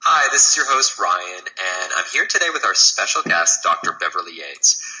this is your host, Ryan, and I'm here today with our special guest, Dr. Beverly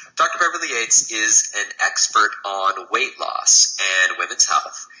Yates. Dr. Beverly Yates is an expert on weight loss and women's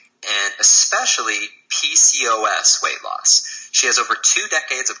health, and especially PCOS weight loss. She has over 2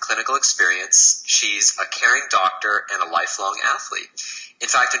 decades of clinical experience. She's a caring doctor and a lifelong athlete. In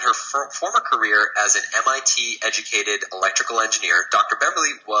fact, in her former career as an MIT-educated electrical engineer, Dr.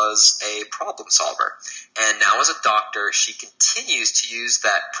 Beverly was a problem solver. And now as a doctor, she continues to use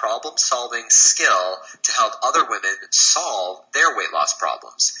that problem-solving skill to help other women solve their weight loss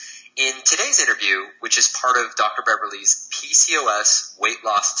problems. In today's interview, which is part of Dr. Beverly's PCOS weight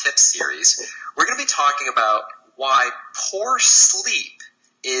loss tips series, we're going to be talking about why poor sleep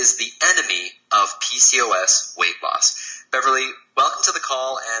is the enemy of PCOS weight loss. Beverly, welcome to the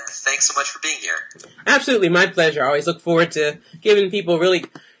call, and thanks so much for being here. Absolutely, my pleasure. I always look forward to giving people really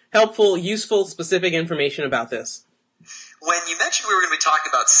helpful, useful, specific information about this. When you mentioned we were going to be talking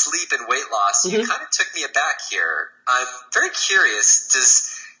about sleep and weight loss, you kind of took me aback here. I'm very curious,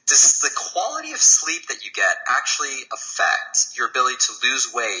 does the quality of sleep that you get actually affect your ability to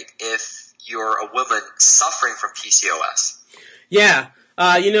lose weight if you're a woman suffering from PCOS? Yeah.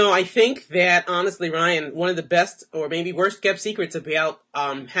 I think that, honestly, Ryan, one of the best or maybe worst kept secrets about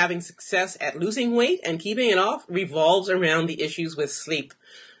having success at losing weight and keeping it off revolves around the issues with sleep.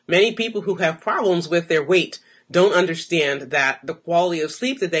 Many people who have problems with their weight don't understand that the quality of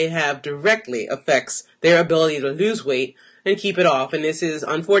sleep that they have directly affects their ability to lose weight and keep it off. And this is,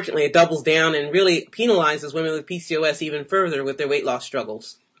 unfortunately, it doubles down and really penalizes women with PCOS even further with their weight loss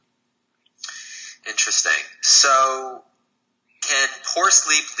struggles. Interesting. So, can poor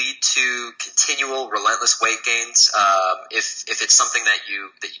sleep lead to continual, relentless weight gains if it's something that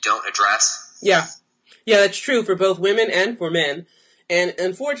you don't address? Yeah, that's true for both women and for men. And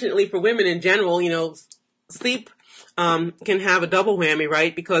unfortunately for women in general, sleep can have a double whammy,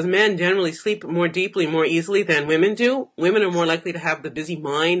 right? Because men generally sleep more deeply, more easily than women do. Women are more likely to have the busy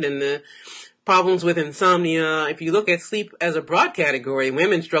mind and the problems with insomnia. If you look at sleep as a broad category,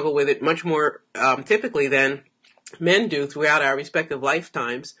 women struggle with it much more typically than men do throughout our respective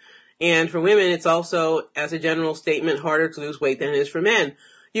lifetimes. And for women, it's also, as a general statement, harder to lose weight than it is for men.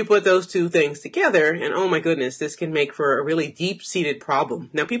 You put those two things together, and oh my goodness, this can make for a really deep-seated problem.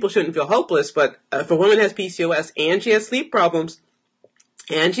 Now, people shouldn't feel hopeless, but if a woman has PCOS and she has sleep problems,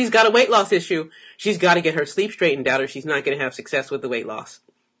 and she's got a weight loss issue, she's got to get her sleep straightened out or she's not going to have success with the weight loss.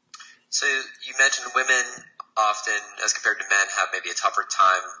 So you mentioned women often, as compared to men, have maybe a tougher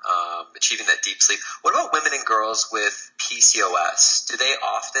time achieving that deep sleep. What about women and girls with PCOS?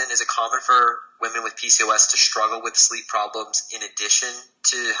 Is it common for women with PCOS to struggle with sleep problems in addition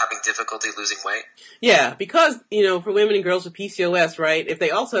to having difficulty losing weight? Yeah, because, for women and girls with PCOS, right, if they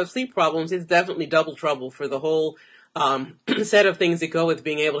also have sleep problems, it's definitely double trouble for the whole set of things that go with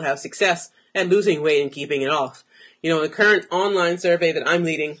being able to have success at losing weight and keeping it off. The current online survey that I'm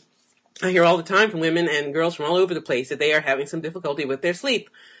leading, I hear all the time from women and girls from all over the place that they are having some difficulty with their sleep.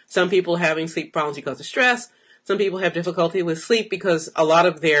 Some people are having sleep problems because of stress. Some people have difficulty with sleep because a lot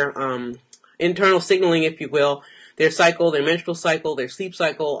of their internal signaling, if you will, their cycle, their menstrual cycle, their sleep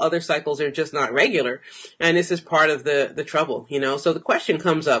cycle, other cycles are just not regular. And this is part of the trouble, So the question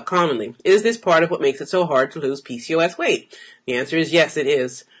comes up commonly, is this part of what makes it so hard to lose PCOS weight? The answer is yes, it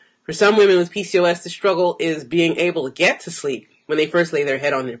is. For some women with PCOS, the struggle is being able to get to sleep when they first lay their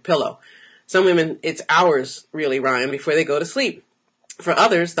head on their pillow. Some women, it's hours, really, Ryan, before they go to sleep. For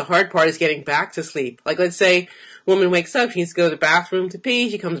others, the hard part is getting back to sleep. Like, let's say a woman wakes up, she needs to go to the bathroom to pee,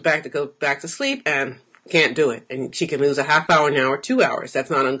 she comes back to go back to sleep, and can't do it. And she can lose a half hour, an hour, 2 hours.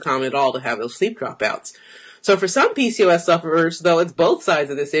 That's not uncommon at all to have those sleep dropouts. So for some PCOS sufferers, though, it's both sides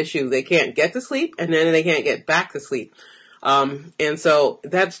of this issue. They can't get to sleep, and then they can't get back to sleep. And so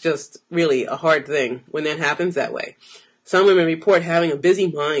that's just really a hard thing when that happens that way. Some women report having a busy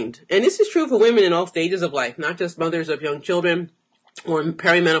mind. And this is true for women in all stages of life, not just mothers of young children or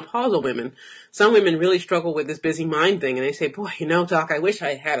perimenopausal women. Some women really struggle with this busy mind thing, and they say, boy, Doc, I wish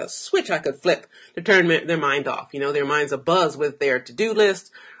I had a switch I could flip to turn their mind off. Their mind's abuzz with their to-do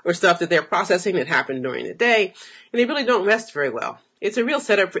list or stuff that they're processing that happened during the day, and they really don't rest very well. It's a real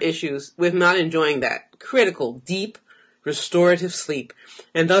setup for issues with not enjoying that critical, deep, restorative sleep.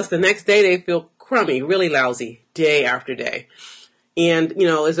 And thus the next day they feel crummy, really lousy, day after day. And,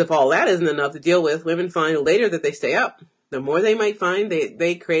 as if all that isn't enough to deal with, women find the later that they stay up, the more they might find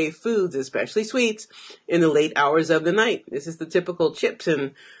they crave foods, especially sweets, in the late hours of the night. This is the typical chips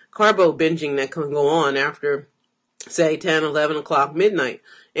and carbo binging that can go on after, say, 10, 11 o'clock midnight.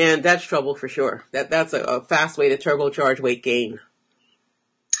 And that's trouble for sure. That's a fast way to turbocharge weight gain.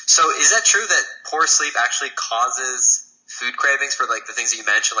 So is that true that poor sleep actually causes food cravings for like the things that you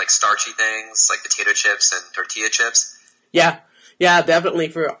mentioned, like starchy things, like potato chips and tortilla chips? Yeah, yeah, definitely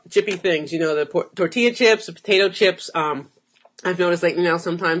for chippy things. The tortilla chips, the potato chips. I've noticed lately now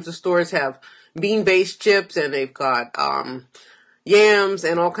sometimes the stores have bean-based chips and they've got yams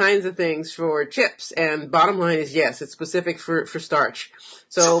and all kinds of things for chips. And bottom line is, yes, it's specific for starch.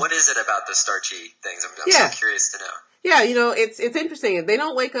 So what is it about the starchy things? I'm so curious to know. Yeah, it's interesting. They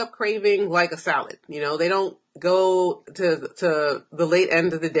don't wake up craving like a salad. They don't go to the late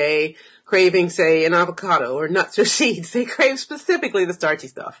end of the day craving, say, an avocado or nuts or seeds. They crave specifically the starchy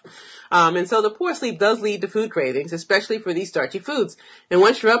stuff. And so the poor sleep does lead to food cravings, especially for these starchy foods. And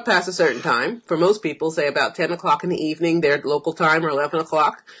once you're up past a certain time, for most people, say about 10 o'clock in the evening, their local time, or 11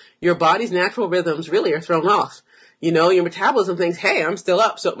 o'clock, your body's natural rhythms really are thrown off. Your metabolism thinks, hey, I'm still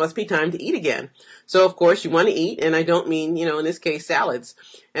up, so it must be time to eat again. So, of course, you want to eat, and I don't mean, in this case, salads.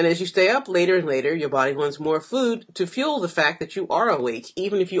 And as you stay up later and later, your body wants more food to fuel the fact that you are awake,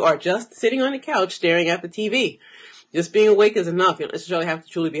 even if you are just sitting on the couch staring at the TV. Just being awake is enough. You don't necessarily have to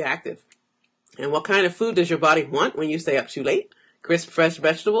truly be active. And what kind of food does your body want when you stay up too late? Crisp, fresh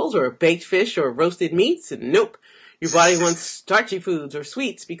vegetables, or baked fish, or roasted meats? Nope. Your body wants starchy foods or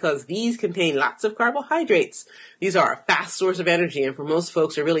sweets because these contain lots of carbohydrates. These are a fast source of energy, and for most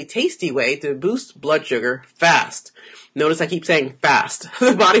folks, a really tasty way to boost blood sugar fast. Notice I keep saying fast.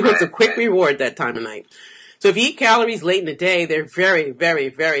 The body wants a quick reward that time of night. So if you eat calories late in the day, they're very, very,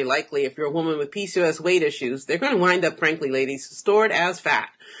 very likely, if you're a woman with PCOS weight issues, they're going to wind up, frankly, ladies, stored as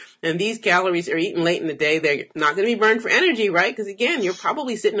fat. And these calories are eaten late in the day. They're not going to be burned for energy, right? Because again, you're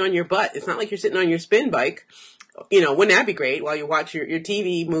probably sitting on your butt. It's not like you're sitting on your spin bike. Wouldn't that be great while you watch your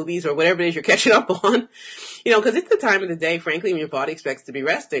TV movies or whatever it is you're catching up on? Because it's the time of the day, frankly, when your body expects to be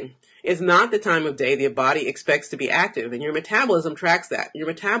resting. It's not the time of day the body expects to be active, and your metabolism tracks that. Your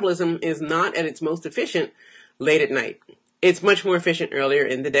metabolism is not at its most efficient late at night. It's much more efficient earlier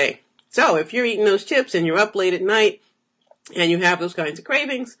in the day. So if you're eating those chips and you're up late at night and you have those kinds of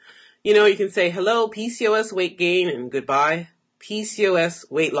cravings, you can say, hello, PCOS weight gain, and goodbye,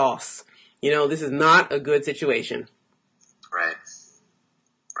 PCOS weight loss. This is not a good situation. Right.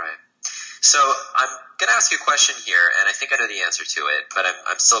 So I'm going to ask you a question here, and I think I know the answer to it, but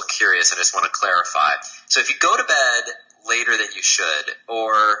I'm still curious and I just want to clarify. So if you go to bed later than you should,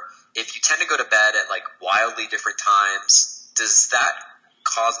 or if you tend to go to bed at like wildly different times, does that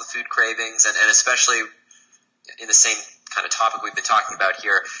cause the food cravings? And especially in the same kind of topic we've been talking about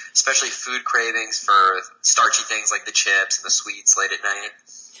here, especially food cravings for starchy things like the chips and the sweets late at night?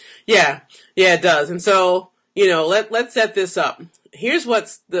 Yeah, it does. And so, let's set this up. Here's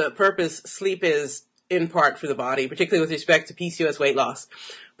what's the purpose sleep is in part for the body, particularly with respect to PCOS weight loss.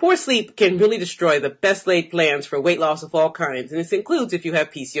 Poor sleep can really destroy the best laid plans for weight loss of all kinds, and this includes if you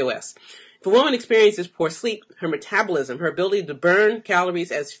have PCOS. If a woman experiences poor sleep, her metabolism, her ability to burn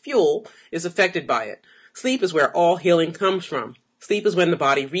calories as fuel, is affected by it. Sleep is where all healing comes from. Sleep is when the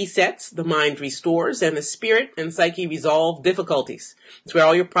body resets, the mind restores, and the spirit and psyche resolve difficulties. It's where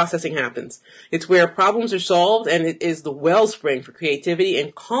all your processing happens. It's where problems are solved, and it is the wellspring for creativity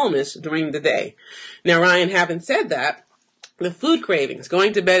and calmness during the day. Now, Ryan, having said that, the food cravings,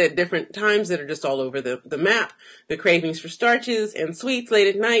 going to bed at different times that are just all over the map, the cravings for starches and sweets late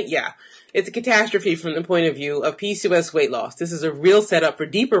at night, it's a catastrophe from the point of view of PCOS weight loss. This is a real setup for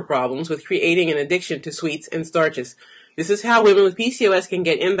deeper problems with creating an addiction to sweets and starches. This is how women with PCOS can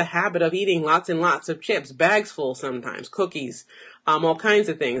get in the habit of eating lots and lots of chips, bags full sometimes, cookies, all kinds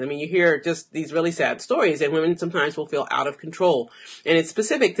of things. I mean, you hear just these really sad stories, and women sometimes will feel out of control. And it's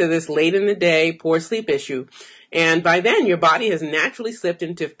specific to this late in the day, poor sleep issue. And by then, your body has naturally slipped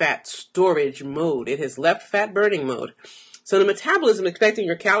into fat storage mode. It has left fat burning mode. So the metabolism is expecting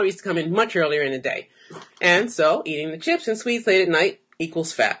your calories to come in much earlier in the day. And so eating the chips and sweets late at night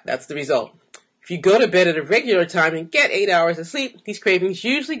equals fat. That's the result. If you go to bed at a regular time and get 8 hours of sleep, these cravings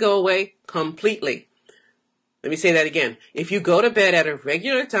usually go away completely. Let me say that again. If you go to bed at a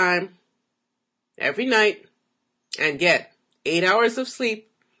regular time every night and get 8 hours of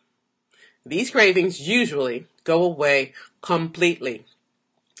sleep, these cravings usually go away completely.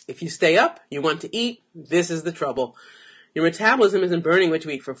 If you stay up, you want to eat, this is the trouble. Your metabolism isn't burning what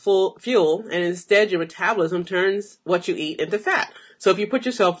you eat for fuel, and instead your metabolism turns what you eat into fat. So if you put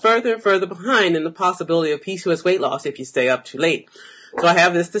yourself further behind in the possibility of PCOS weight loss if you stay up too late. So I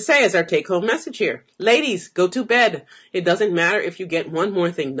have this to say as our take-home message here. Ladies, go to bed. It doesn't matter if you get one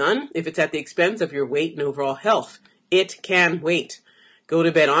more thing done, if it's at the expense of your weight and overall health. It can wait. Go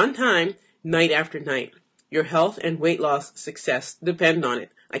to bed on time, night after night. Your health and weight loss success depend on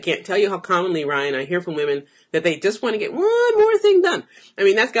it. I can't tell you how commonly, Ryan, I hear from women that they just want to get one more thing done. I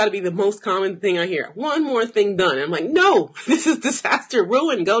mean, that's got to be the most common thing I hear. One more thing done. I'm like, no, this is disaster,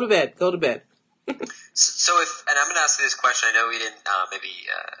 ruin, go to bed, go to bed. So and I'm going to ask you this question. I know we didn't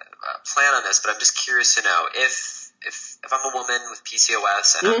plan on this, but I'm just curious to know if I'm a woman with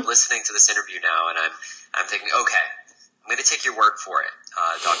PCOS and I'm listening to this interview now, and I'm thinking, okay, I'm going to take your word for it,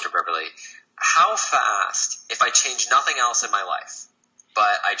 Dr. Beverly. How fast, if I change nothing else in my life,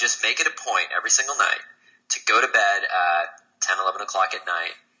 but I just make it a point every single night to go to bed at 10, 11 o'clock at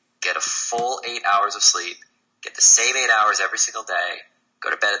night, get a full 8 hours of sleep, get the same 8 hours every single day, go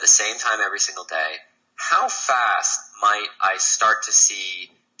to bed at the same time every single day, how fast might I start to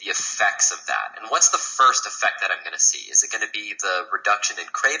see the effects of that? And what's the first effect that I'm going to see? Is it going to be the reduction in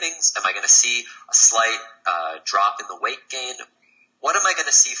cravings? Am I going to see a slight drop in the weight gain? What am I going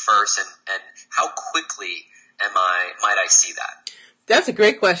to see first, and how quickly might I see that? That's a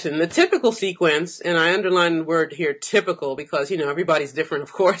great question. The typical sequence, and I underline the word here, typical, because, everybody's different,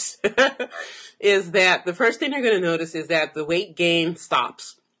 of course, is that the first thing you're going to notice is that the weight gain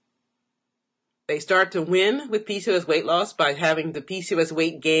stops. They start to win with PCOS weight loss by having the PCOS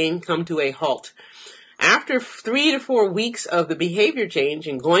weight gain come to a halt. After 3 to 4 weeks of the behavior change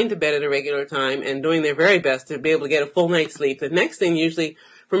and going to bed at a regular time and doing their very best to be able to get a full night's sleep, the next thing usually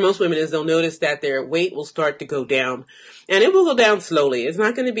for most women is they'll notice that their weight will start to go down. And it will go down slowly. It's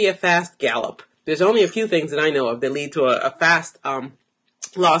not going to be a fast gallop. There's only a few things that I know of that lead to a fast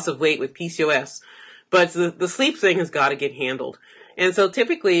loss of weight with PCOS. But the sleep thing has got to get handled. And so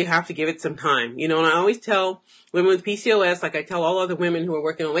typically you have to give it some time. And I always tell women with PCOS, like I tell all other women who are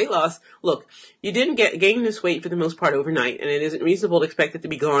working on weight loss, look, you didn't gain this weight for the most part overnight, and it isn't reasonable to expect it to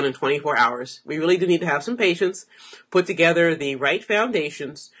be gone in 24 hours. We really do need to have some patience, put together the right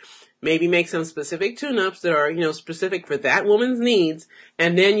foundations, maybe make some specific tune-ups that are, specific for that woman's needs,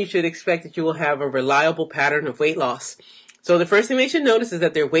 and then you should expect that you will have a reliable pattern of weight loss. So the first thing they should notice is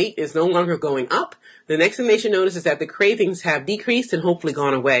that their weight is no longer going up. The next thing they should notice is that the cravings have decreased and hopefully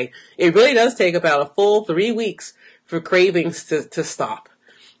gone away. It really does take about a full 3 weeks for cravings to stop.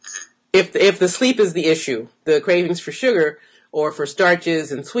 If the sleep is the issue, the cravings for sugar or for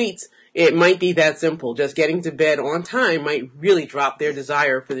starches and sweets, it might be that simple. Just getting to bed on time might really drop their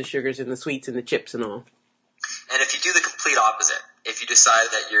desire for the sugars and the sweets and the chips and all. And if you do the complete opposite, if you decide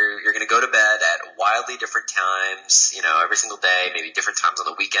that you're going to go to bed at wildly different times, every single day, maybe different times on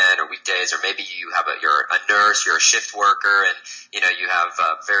the weekend or weekdays, or maybe you're a nurse, you're a shift worker, and you have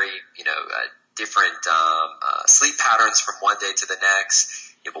very different sleep patterns from one day to the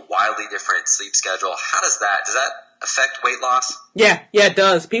next. You have a wildly different sleep schedule. Does that affect weight loss? Yeah, it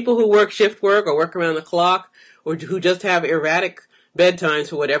does. People who work shift work or work around the clock, or who just have erratic bedtimes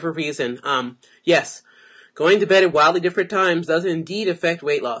for whatever reason, yes. Going to bed at wildly different times does indeed affect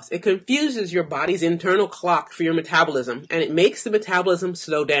weight loss. It confuses your body's internal clock for your metabolism, and it makes the metabolism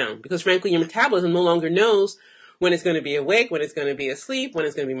slow down because, frankly, your metabolism no longer knows when it's going to be awake, when it's going to be asleep, when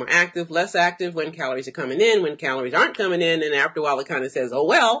it's going to be more active, less active, when calories are coming in, when calories aren't coming in, and after a while it kind of says, oh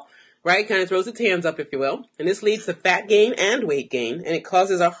well, right? Kind of throws its hands up, if you will. And this leads to fat gain and weight gain, and it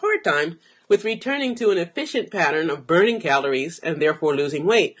causes a hard time with returning to an efficient pattern of burning calories and therefore losing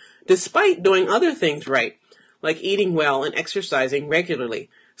weight, despite doing other things right, like eating well and exercising regularly.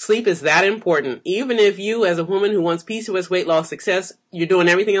 Sleep is that important. Even if you, as a woman who wants PCOS weight loss success, you're doing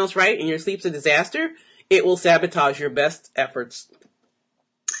everything else right and your sleep's a disaster, it will sabotage your best efforts.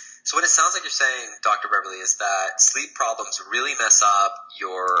 So what it sounds like you're saying, Dr. Beverly, is that sleep problems really mess up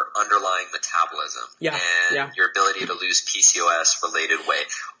your underlying metabolism and your ability to lose PCOS-related weight.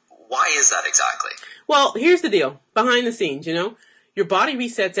 Why is that exactly? Well, here's the deal. Behind the scenes, your body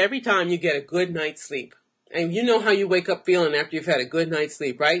resets every time you get a good night's sleep. And you know how you wake up feeling after you've had a good night's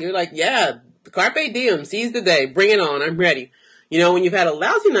sleep, right? You're like, yeah, carpe diem, seize the day, bring it on, I'm ready. When you've had a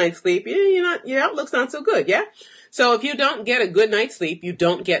lousy night's sleep, your outlook's not so good, yeah? So if you don't get a good night's sleep, you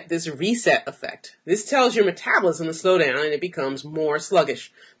don't get this reset effect. This tells your metabolism to slow down and it becomes more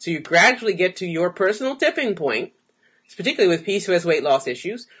sluggish. So you gradually get to your personal tipping point, particularly with PCOS weight loss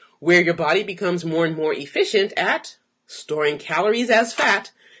issues, where your body becomes more and more efficient at storing calories as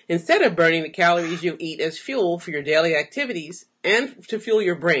fat instead of burning the calories you eat as fuel for your daily activities and to fuel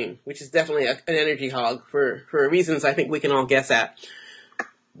your brain, which is definitely an energy hog for reasons I think we can all guess at.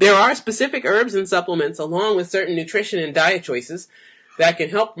 There are specific herbs and supplements along with certain nutrition and diet choices that can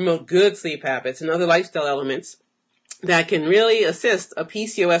help promote good sleep habits and other lifestyle elements that can really assist a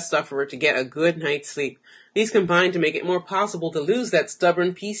PCOS sufferer to get a good night's sleep. These combine to make it more possible to lose that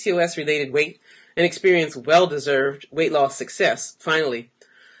stubborn PCOS-related weight and experience well-deserved weight loss success, finally.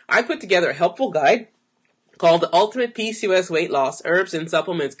 I put together a helpful guide called The Ultimate PCOS Weight Loss Herbs and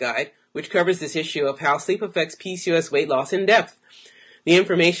Supplements Guide, which covers this issue of how sleep affects PCOS weight loss in depth. The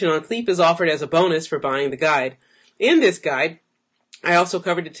information on sleep is offered as a bonus for buying the guide. In this guide, I also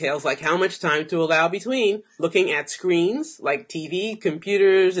cover details like how much time to allow between looking at screens like TV,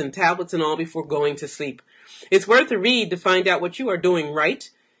 computers, and tablets and all before going to sleep. It's worth a read to find out what you are doing right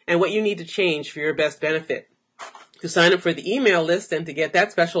and what you need to change for your best benefit. To sign up for the email list and to get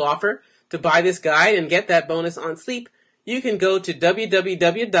that special offer, to buy this guide and get that bonus on sleep, you can go to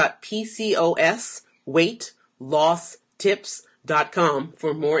www.pcosweightlosstips.com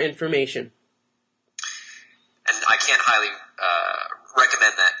for more information. And I can't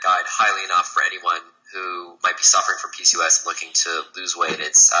recommend that guide highly enough for anyone who might be suffering from PCOS and looking to lose weight.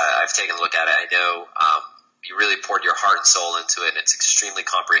 I've taken a look at it. I know you really poured your heart and soul into it, and it's extremely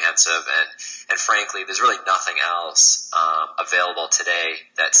comprehensive. And frankly, there's really nothing else available today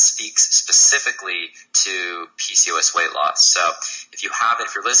that speaks specifically to PCOS weight loss. So if you're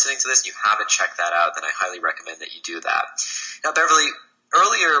listening to this and you haven't checked that out, then I highly recommend that you do that. Now, Beverly,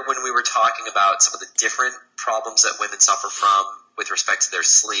 earlier when we were talking about some of the different problems that women suffer from with respect to their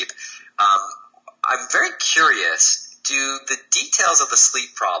sleep, I'm very curious. Do the details of the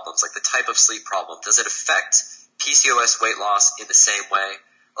sleep problems, like the type of sleep problem, does it affect PCOS weight loss in the same way?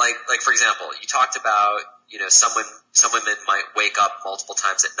 Like for example, you talked about, some women might wake up multiple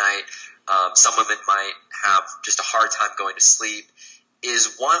times at night. Some women might have just a hard time going to sleep.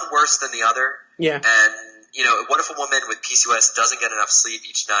 Is one worse than the other? Yeah. And, what if a woman with PCOS doesn't get enough sleep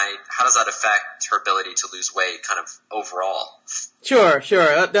each night? How does that affect her ability to lose weight kind of overall? Sure.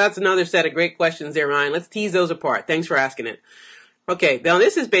 That's another set of great questions there, Ryan. Let's tease those apart. Thanks for asking it. Okay, now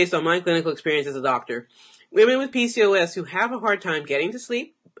this is based on my clinical experience as a doctor. Women with PCOS who have a hard time getting to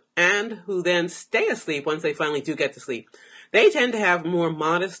sleep and who then stay asleep once they finally do get to sleep, they tend to have more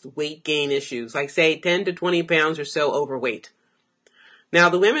modest weight gain issues, like say 10 to 20 pounds or so overweight. Now,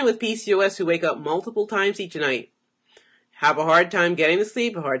 the women with PCOS who wake up multiple times each night have a hard time getting to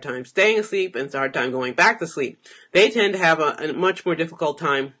sleep, a hard time staying asleep, and a hard time going back to sleep. They tend to have a much more difficult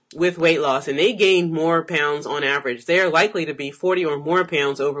time with weight loss, and they gain more pounds on average. They are likely to be 40 or more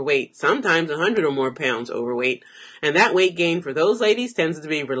pounds overweight, sometimes 100 or more pounds overweight. And that weight gain for those ladies tends to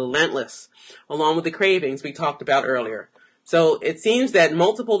be relentless, along with the cravings we talked about earlier. So it seems that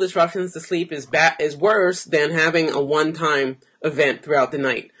multiple disruptions to sleep is worse than having a one-time event throughout the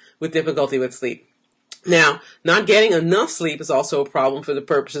night with difficulty with sleep. Now, not getting enough sleep is also a problem for the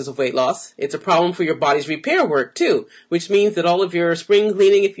purposes of weight loss. It's a problem for your body's repair work, too, which means that all of your spring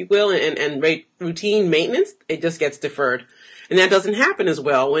cleaning, if you will, and routine maintenance, it just gets deferred. And that doesn't happen as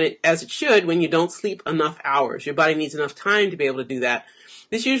well as it should when you don't sleep enough hours. Your body needs enough time to be able to do that.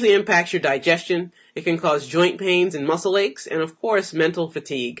 This usually impacts your digestion. It can cause joint pains and muscle aches, and of course, mental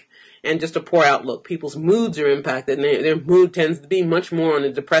fatigue. And just a poor outlook. People's moods are impacted, and their mood tends to be much more on the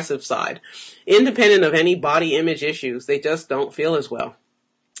depressive side. Independent of any body image issues, they just don't feel as well.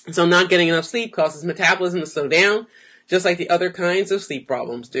 So not getting enough sleep causes metabolism to slow down, just like the other kinds of sleep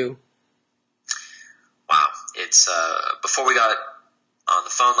problems do. Wow. It's before we got on the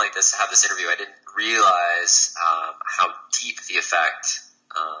phone like this to have this interview, I didn't realize how deep the effect,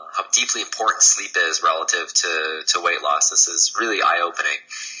 how deeply important sleep is relative to weight loss. This is really eye-opening.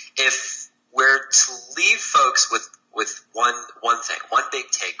 If we're to leave folks with one thing, one big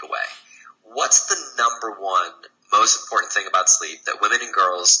takeaway, what's the number one most important thing about sleep that women and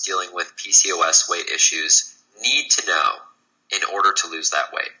girls dealing with PCOS weight issues need to know in order to lose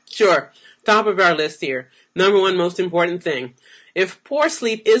that weight? Sure. Top of our list here. Number one most important thing. If poor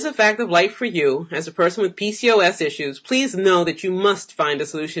sleep is a fact of life for you, as a person with PCOS issues, please know that you must find a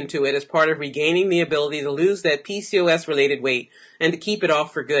solution to it as part of regaining the ability to lose that PCOS-related weight and to keep it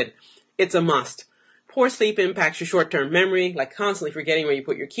off for good. It's a must. Poor sleep impacts your short-term memory, like constantly forgetting where you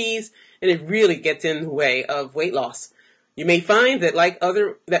put your keys, and it really gets in the way of weight loss. You may find that like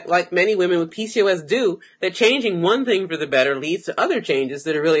many women with PCOS do, that changing one thing for the better leads to other changes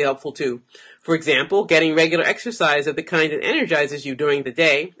that are really helpful too. For example, getting regular exercise of the kind that energizes you during the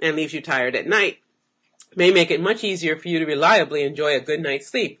day and leaves you tired at night may make it much easier for you to reliably enjoy a good night's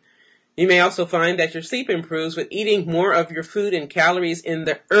sleep. You may also find that your sleep improves with eating more of your food and calories in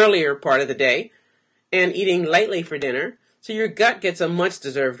the earlier part of the day and eating lightly for dinner, so your gut gets a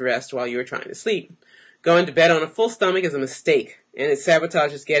much-deserved rest while you're trying to sleep. Going to bed on a full stomach is a mistake, and it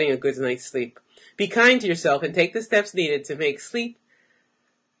sabotages getting a good night's sleep. Be kind to yourself and take the steps needed to make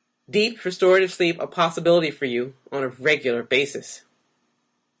deep, restorative sleep a possibility for you on a regular basis.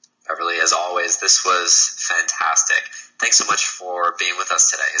 Beverly, as always, this was fantastic. Thanks so much for being with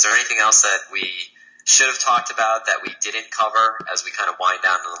us today. Is there anything else that we should have talked about that we didn't cover as we kind of wind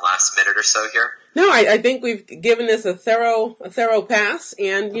down in the last minute or so here? No, I think we've given this a thorough pass,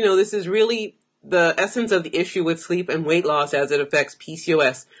 and this is really the essence of the issue with sleep and weight loss as it affects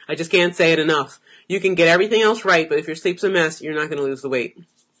PCOS. I just can't say it enough. You can get everything else right, but if your sleep's a mess, you're not going to lose the weight.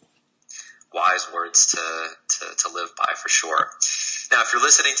 Wise words to live by, for sure. Now, if you're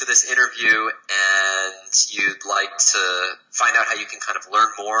listening to this interview and you'd like to find out how you can kind of learn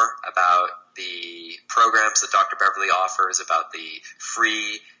more about the programs that Dr. Beverly offers, about the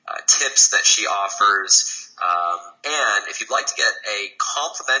free tips that she offers, and if you'd like to get a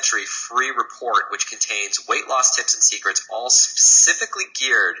complimentary free report which contains weight loss tips and secrets all specifically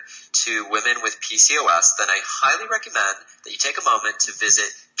geared to women with PCOS, then I highly recommend that you take a moment to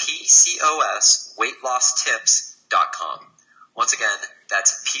visit PCOSweightlosstips.com. Once again,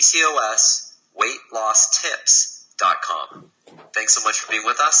 that's PCOSweightlosstips.com. Thanks so much for being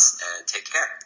with us, and take care.